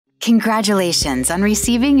Congratulations on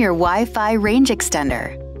receiving your Wi-Fi range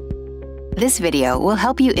extender. This video will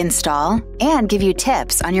help you install and give you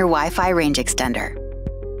tips on your Wi-Fi range extender.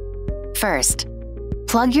 First,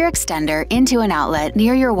 plug your extender into an outlet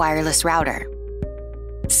near your wireless router.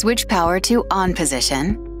 Switch power to on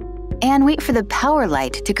position and wait for the power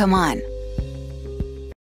light to come on.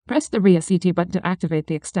 Press the Reset button to activate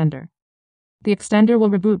the extender. The extender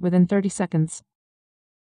will reboot within 30 seconds.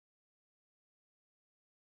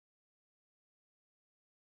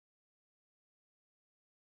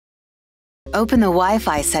 Open the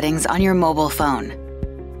Wi-Fi settings on your mobile phone.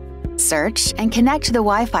 Search and connect to the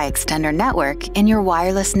Wi-Fi extender network in your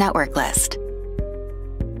wireless network list.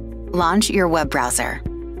 Launch your web browser.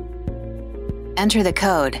 Enter the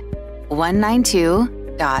code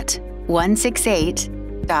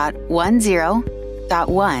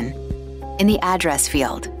 192.168.10.1 in the address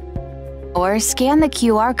field, or scan the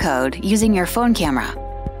QR code using your phone camera.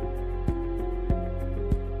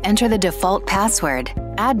 Enter the default password,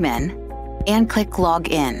 admin, and click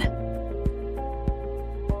Login.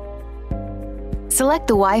 Select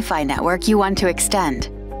the Wi-Fi network you want to extend.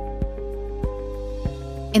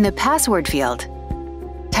 In the password field,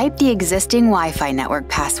 type the existing Wi-Fi network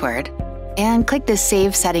password and click the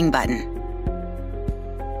Save Setting button.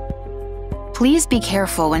 Please be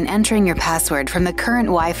careful when entering your password from the current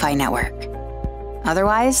Wi-Fi network.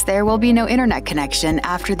 Otherwise, there will be no internet connection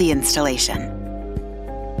after the installation.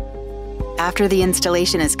 After the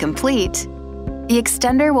installation is complete, the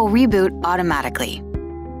extender will reboot automatically.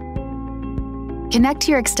 Connect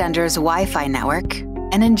to your extender's Wi-Fi network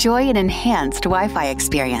and enjoy an enhanced Wi-Fi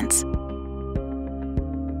experience.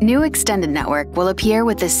 New extended network will appear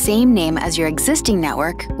with the same name as your existing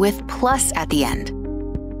network with plus at the end.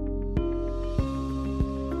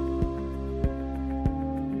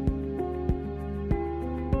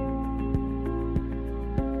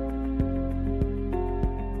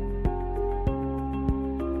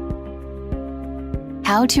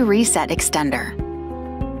 How to reset extender.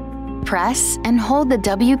 Press and hold the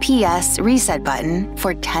WPS reset button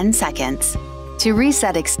for 10 seconds to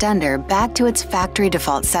reset extender back to its factory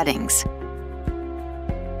default settings.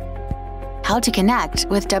 How to connect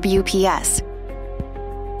with WPS.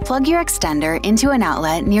 Plug your extender into an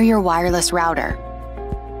outlet near your wireless router.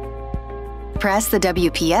 Press the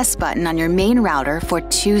WPS button on your main router for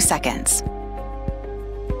 2 seconds.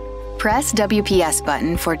 Press WPS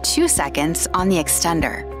button for 2 seconds on the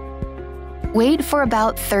extender. Wait for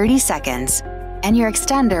about 30 seconds and your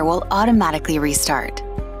extender will automatically restart.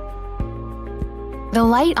 The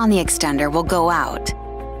light on the extender will go out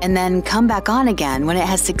and then come back on again when it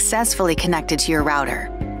has successfully connected to your router.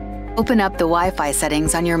 Open up the Wi-Fi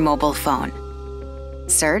settings on your mobile phone.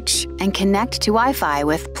 Search and connect to Wi-Fi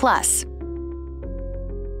with plus.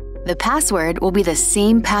 The password will be the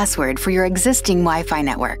same password for your existing Wi-Fi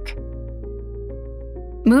network.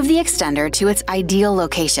 Move the extender to its ideal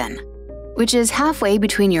location, which is halfway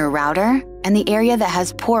between your router and the area that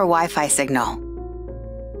has poor Wi-Fi signal.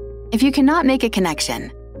 If you cannot make a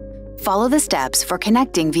connection, follow the steps for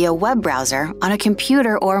connecting via web browser on a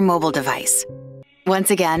computer or mobile device.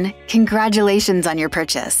 Once again, congratulations on your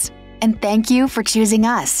purchase, and thank you for choosing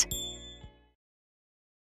us.